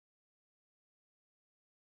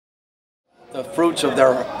the fruits of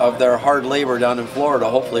their hard labor down in Florida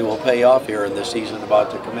hopefully will pay off here in the season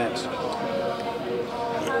about to commence.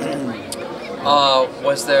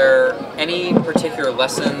 Was there any particular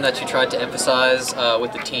lesson that you tried to emphasize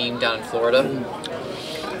with the team down in Florida?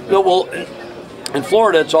 No, well, in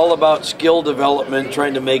Florida, it's all about skill development,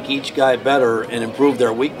 trying to make each guy better and improve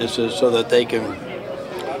their weaknesses so that they can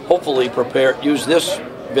hopefully use this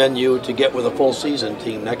venue to get with a full season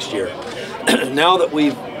team next year. Now that we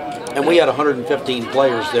had 115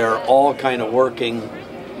 players there, all kind of working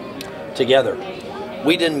together.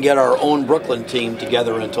 We didn't get our own Brooklyn team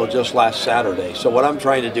together until just last Saturday. So what I'm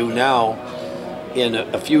trying to do now in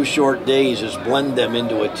a few short days is blend them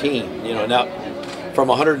into a team. You know, now from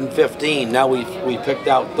 115, now we picked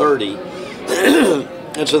out 30.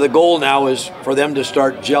 And so the goal now is for them to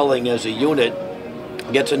start gelling as a unit,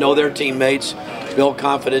 get to know their teammates, build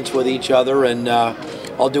confidence with each other, and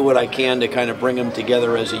I'll do what I can to kind of bring them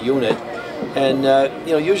together as a unit. And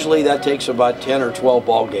you know, usually that takes about 10 or 12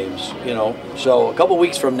 ball games, you know. So a couple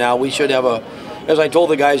weeks from now, we should have as I told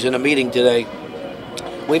the guys in a meeting today,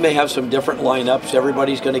 we may have some different lineups.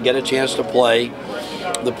 Everybody's going to get a chance to play.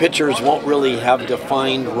 The pitchers won't really have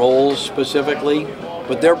defined roles specifically,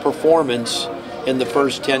 but their performance in the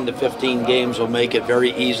first 10 to 15 games will make it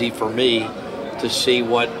very easy for me to see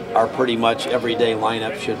what our pretty much everyday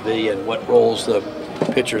lineup should be and what roles the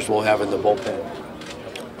pitchers will have in the bullpen.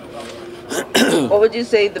 What would you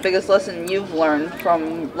say the biggest lesson you've learned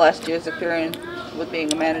from last year's experience with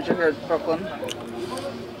being a manager here at Brooklyn?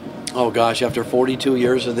 Oh gosh, after 42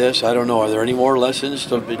 years of this, I don't know. Are there any more lessons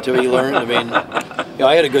to be learned? I mean, you know,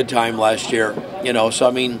 I had a good time last year, you know. So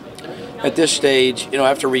I mean, at this stage, you know,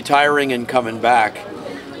 after retiring and coming back,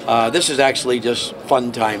 this is actually just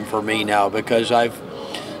fun time for me now because I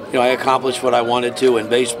accomplished what I wanted to in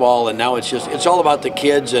baseball, and now it's all about the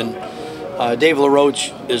kids. And Dave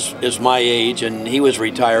LaRoche is my age, and he was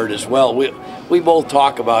retired as well. We both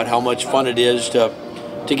talk about how much fun it is to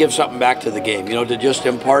give something back to the game, you know, to just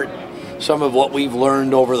impart some of what we've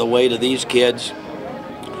learned over the way to these kids,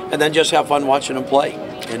 and then just have fun watching them play,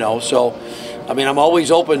 you know. So, I mean, I'm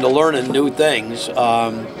always open to learning new things,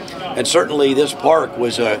 and certainly this park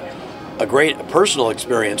was a great personal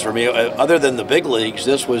experience for me. Other than the big leagues,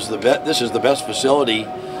 this is the best facility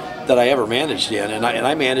that I ever managed in, and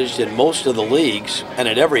I managed in most of the leagues and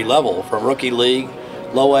at every level, from rookie league,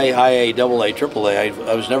 low A, high A, double A, triple A.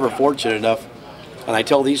 I was never fortunate enough, and I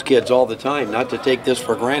tell these kids all the time not to take this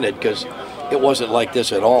for granted because it wasn't like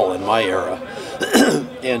this at all in my era.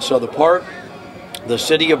 And so the park, the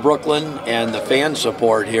city of Brooklyn, and the fan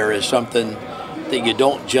support here is something that you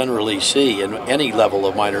don't generally see in any level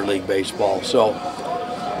of minor league baseball. So,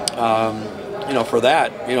 you know, for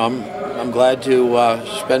that, you know, I'm glad to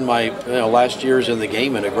spend my last years in the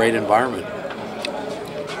game in a great environment.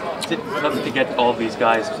 Is it tough to get all these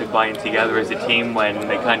guys to buy in together as a team when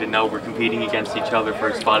they kind of know we're competing against each other for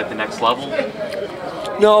a spot at the next level?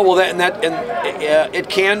 No, well, it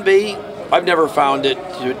can be. I've never found it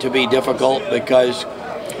to be difficult because,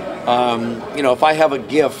 you know, if I have a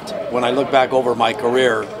gift when I look back over my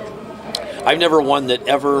career, I've never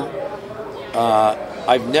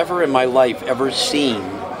in my life ever seen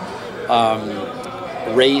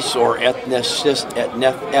race or ethnicity.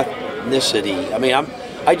 I mean,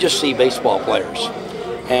 I just see baseball players,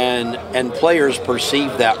 and players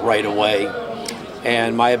perceive that right away.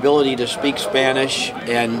 And my ability to speak Spanish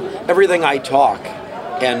and everything I talk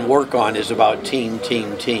and work on is about team.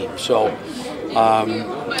 So, I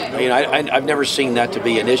mean, I've never seen that to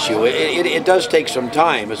be an issue. It does take some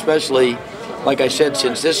time, especially, like I said,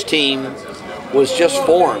 since this team was just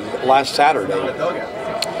formed last Saturday.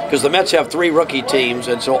 Because the Mets have 3 rookie teams,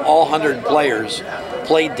 and so all 100 players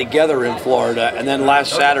played together in Florida, and then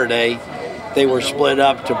last Saturday they were split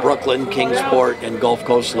up to Brooklyn, Kingsport, and Gulf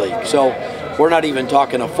Coast League. So we're not even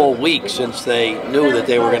talking a full week since they knew that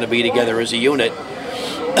they were going to be together as a unit.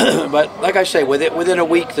 But like I say, within a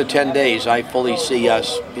week to 10 days, I fully see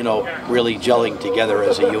us, you know, really gelling together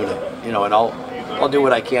as a unit, you know, and I'll do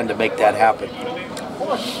what I can to make that happen.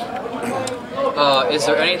 Is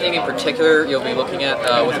there anything in particular you'll be looking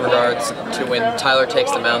at with regards to when Tyler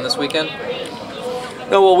takes the mound this weekend?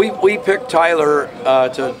 No, well, we picked Tyler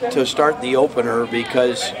to start the opener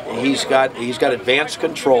because he's got advanced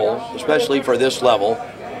control, especially for this level,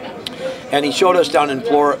 and he showed us down in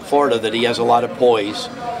Florida that he has a lot of poise.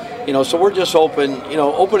 You know, so we're just open. You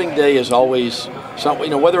know, opening day is always something.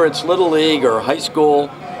 You know, whether it's little league or high school,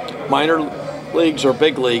 minor leagues or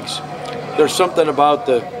big leagues, there's something about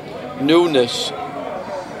the newness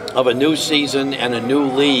of a new season and a new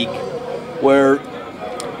league where,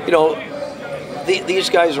 you know, these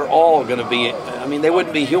guys are all going to be, I mean, they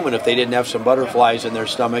wouldn't be human if they didn't have some butterflies in their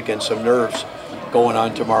stomach and some nerves going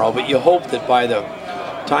on tomorrow. But you hope that by the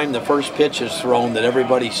time the first pitch is thrown that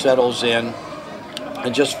everybody settles in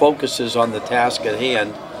and just focuses on the task at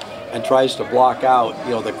hand and tries to block out,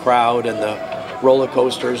 you know, the crowd and the roller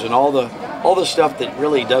coasters and all the stuff that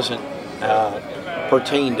really doesn't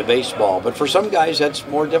pertain to baseball. But for some guys, that's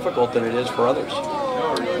more difficult than it is for others.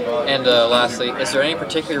 And lastly, is there any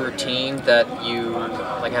particular routine that you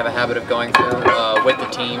like have a habit of going through with the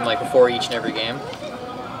team, like before each and every game?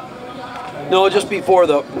 No, just before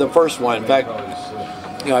the first one. In fact,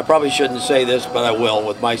 you know, I probably shouldn't say this, but I will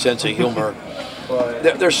with my sense of humor.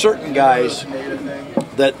 There's certain guys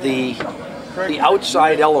that the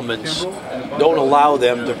outside elements don't allow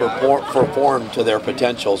them to perform to their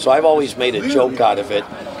potential. So I've always made a joke out of it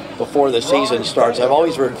before the season starts. I've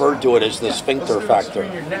always referred to it as the sphincter factor.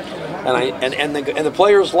 And the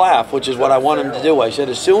players laugh, which is what I want them to do. I said,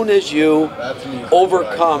 as soon as you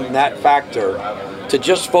overcome that factor to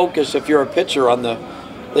just focus, if you're a pitcher, on the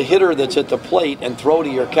hitter that's at the plate and throw to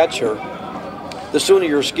your catcher, the sooner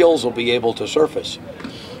your skills will be able to surface.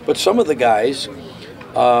 But some of the guys,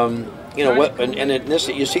 you know,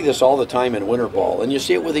 you see this all the time in winter ball, and you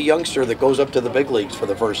see it with a youngster that goes up to the big leagues for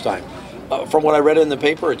the first time. From what I read in the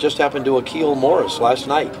paper, it just happened to Akil Morris last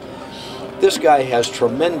night. This guy has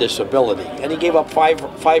tremendous ability, and he gave up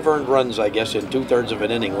five earned runs, I guess, in 2/3 of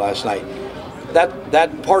an inning last night.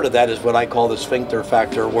 That part of that is what I call the sphincter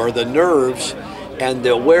factor, where the nerves and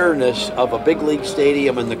the awareness of a big league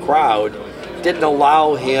stadium and the crowd didn't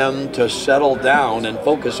allow him to settle down and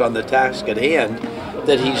focus on the task at hand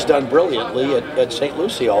that he's done brilliantly at St.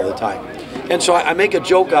 Lucie all the time. And so I make a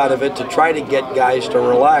joke out of it to try to get guys to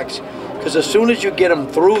relax, because as soon as you get them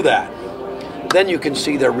through that, then you can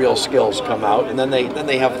see their real skills come out, and then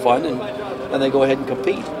they have fun and they go ahead and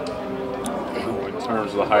compete. In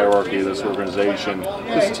terms of the hierarchy of this organization,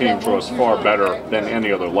 this team throws far better than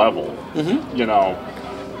any other level. Mm-hmm. You know,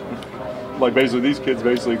 like basically these kids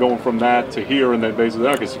basically going from that to here, and then basically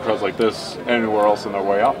they're not going to cross like this anywhere else on their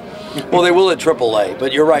way up. Well, they will at AAA,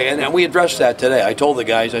 but you're right, and we addressed that today. I told the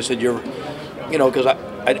guys, I said, you know, because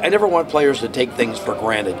I never want players to take things for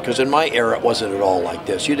granted, because in my era it wasn't at all like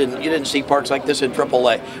this. You didn't see parks like this in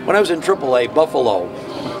AAA. When I was in AAA, Buffalo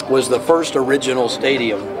was the first original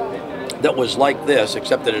stadium that was like this,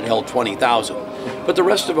 except that it held 20,000. But the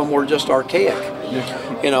rest of them were just archaic,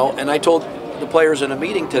 you know. And I told the players in a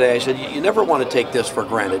meeting today, I said, you never want to take this for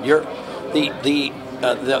granted. The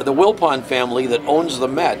Wilpon family that owns the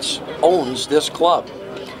Mets owns this club.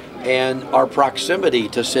 And our proximity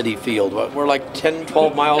to Citi Field, we're like 10,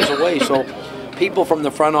 12 miles away, so people from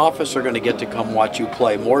the front office are going to get to come watch you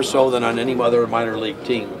play, more so than on any other minor league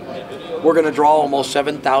team. We're going to draw almost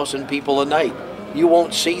 7,000 people a night. You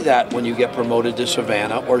won't see that when you get promoted to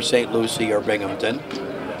Savannah or St. Lucie or Binghamton.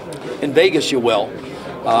 In Vegas you will.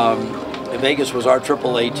 Vegas was our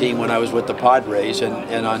AAA team when I was with the Padres,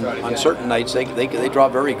 and on certain nights they draw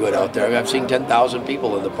very good out there. I've seen 10,000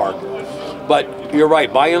 people in the park. But you're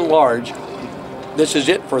right, by and large, this is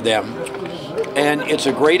it for them. And it's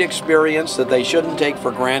a great experience that they shouldn't take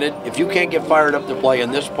for granted. If you can't get fired up to play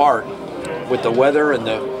in this park with the weather and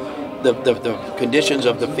the conditions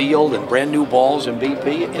of the field and brand new balls and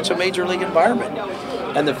BP, it's a major league environment.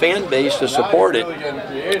 And the fan base to support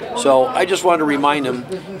it. So I just want to remind them,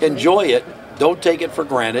 enjoy it, don't take it for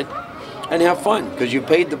granted, and have fun, because you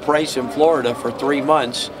paid the price in Florida for 3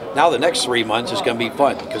 months. Now the next 3 months is going to be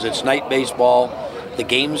fun, because it's night baseball, the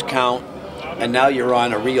games count, and now you're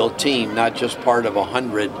on a real team, not just part of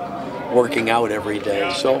 100 working out every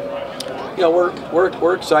day. So, you know,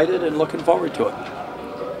 we're excited and looking forward to it.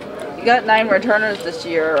 You got 9 returners this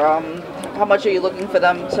year. How much are you looking for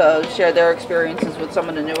them to share their experiences with some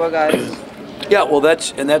of the newer guys? Yeah, well,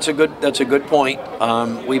 that's a good point.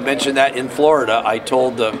 We mentioned that in Florida. I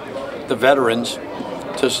told the veterans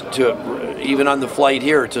to even on the flight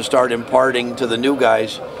here to start imparting to the new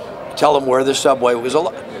guys, tell them where the subway was.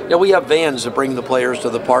 You know, we have vans that bring the players to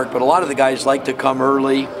the park, but a lot of the guys like to come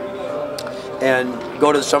early and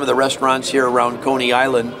go to some of the restaurants here around Coney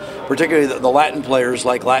Island. Particularly the Latin players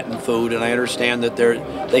like Latin food, and I understand that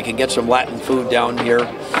they can get some Latin food down here.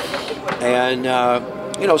 And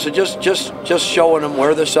you know, so just showing them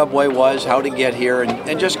where the subway was, how to get here,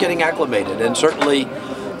 and just getting acclimated. And certainly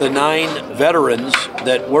the 9 veterans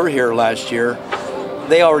that were here last year,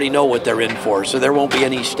 they already know what they're in for, so there won't be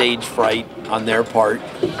any stage fright on their part.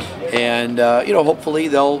 And you know, hopefully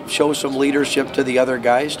they'll show some leadership to the other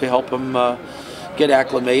guys to help them get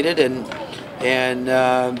acclimated.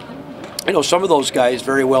 And you know, some of those guys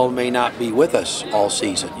very well may not be with us all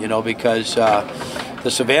season, you know, because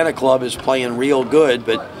the Savannah club is playing real good,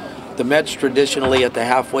 but the Mets traditionally at the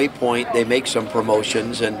halfway point, they make some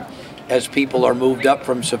promotions, and as people are moved up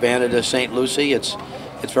from Savannah to St. Lucie, it's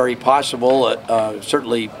very possible,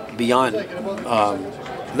 certainly beyond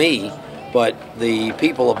me, but the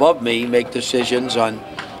people above me make decisions on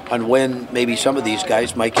when maybe some of these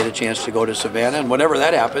guys might get a chance to go to Savannah, and whenever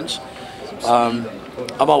that happens,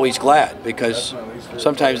 I'm always glad, because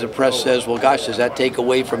sometimes the press says, well, gosh, does that take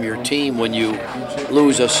away from your team when you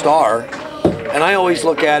lose a star? And I always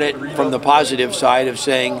look at it from the positive side of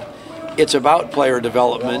saying it's about player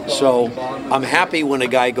development, so I'm happy when a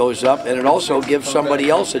guy goes up, and it also gives somebody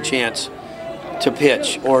else a chance to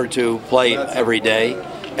pitch or to play every day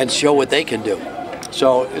and show what they can do.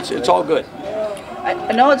 So it's all good.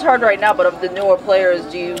 I know it's hard right now, but of the newer players,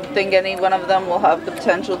 do you think any one of them will have the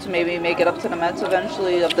potential to maybe make it up to the Mets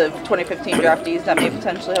eventually, of the 2015 draftees that may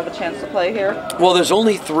potentially have a chance to play here? Well, there's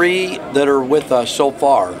only 3 that are with us so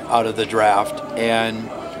far out of the draft, and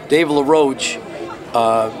Dave LaRoche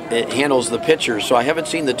handles the pitchers, so I haven't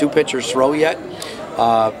seen the 2 pitchers throw yet,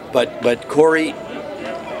 but Corey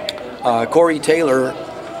Taylor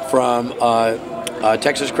from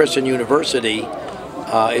Texas Christian University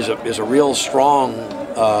is a real strong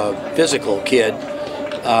physical kid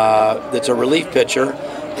that's a relief pitcher.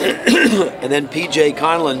 And then P.J.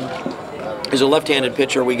 Conlon is a left-handed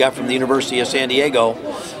pitcher we got from the University of San Diego.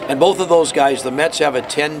 And both of those guys, the Mets have a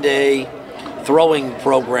 10-day throwing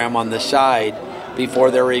program on the side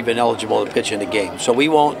before they're even eligible to pitch in a game. So we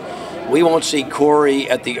won't see Corey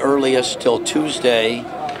at the earliest till Tuesday,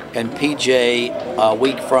 and P.J. a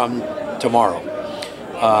week from tomorrow.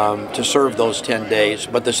 To serve those 10 days.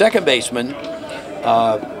 But the second baseman,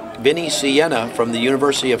 Vinny Sienna from the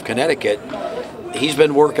University of Connecticut, he's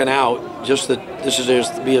been working out. Just that this is his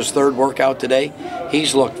 3rd workout today.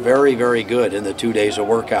 He's looked very, very good in the 2 days of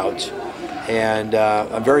workouts, and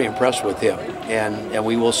I'm very impressed with him. And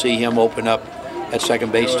we will see him open up at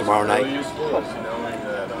second base tomorrow night.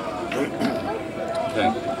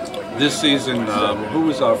 Okay. This season, who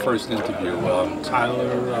was our first interview? Tyler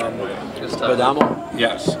Badamo?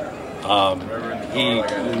 Yes.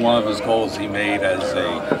 One of his goals he made as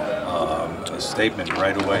a statement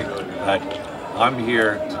right away that I'm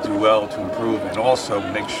here to do well, to improve, and also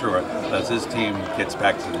make sure that his team gets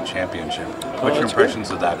back to the championship. What's your impressions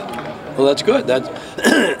of that? Well, that's good.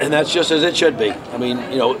 And that's just as it should be. I mean,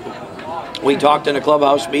 we talked in a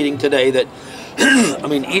clubhouse meeting today that I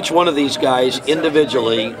mean, each one of these guys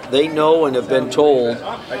individually, they know and have been told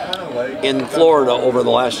in Florida over the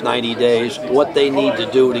last 90 days what they need to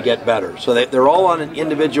do to get better. So they're all on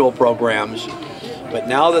individual programs, but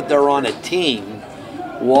now that they're on a team,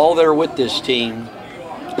 while they're with this team,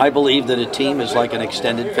 I believe that a team is like an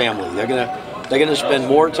extended family. They're gonna spend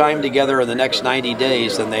more time together in the next 90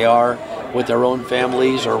 days than they are with their own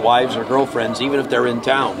families or wives or girlfriends, even if they're in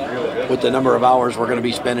town, with the number of hours we're going to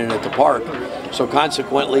be spending at the park. So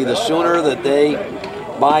consequently, the sooner that they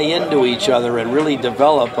buy into each other and really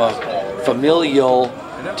develop a familial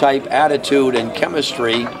type attitude and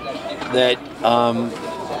chemistry, that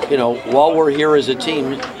while we're here as a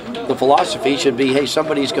team, the philosophy should be, hey,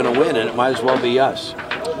 somebody's going to win, and it might as well be us.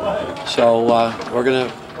 So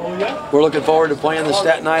we're looking forward to playing the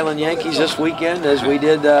Staten Island Yankees this weekend, as we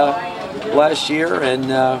did last year. And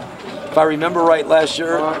if I remember right, last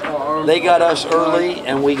year they got us early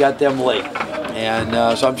and we got them late.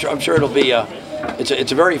 And so I'm sure it'll be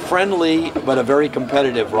it's a very friendly but a very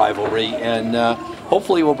competitive rivalry. And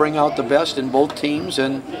hopefully we'll bring out the best in both teams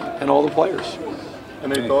and all the players.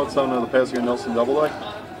 Any thoughts on the Pascal Nelson Doubleday?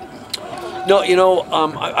 No,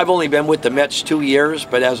 I've only been with the Mets 2 years,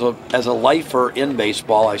 but as a lifer in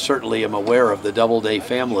baseball, I certainly am aware of the Doubleday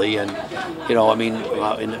family, and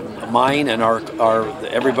mine and our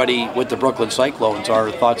everybody with the Brooklyn Cyclones, our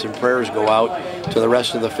thoughts and prayers go out to the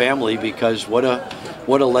rest of the family, because what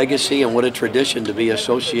a legacy and what a tradition to be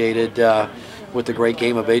associated with the great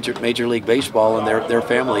game of Major League Baseball, and their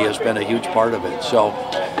family has been a huge part of it. So,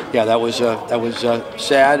 yeah, that was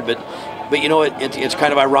sad, but it's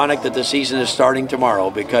kind of ironic that the season is starting tomorrow,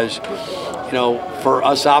 because, for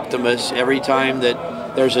us optimists, every time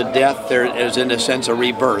that there's a death, there is, in a sense, a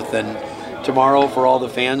rebirth. And tomorrow, for all the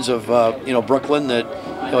fans of, Brooklyn, that,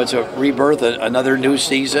 it's a rebirth, another new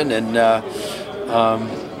season, and,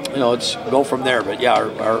 it's go from there. But, yeah,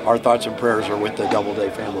 our thoughts and prayers are with the Doubleday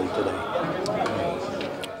family today.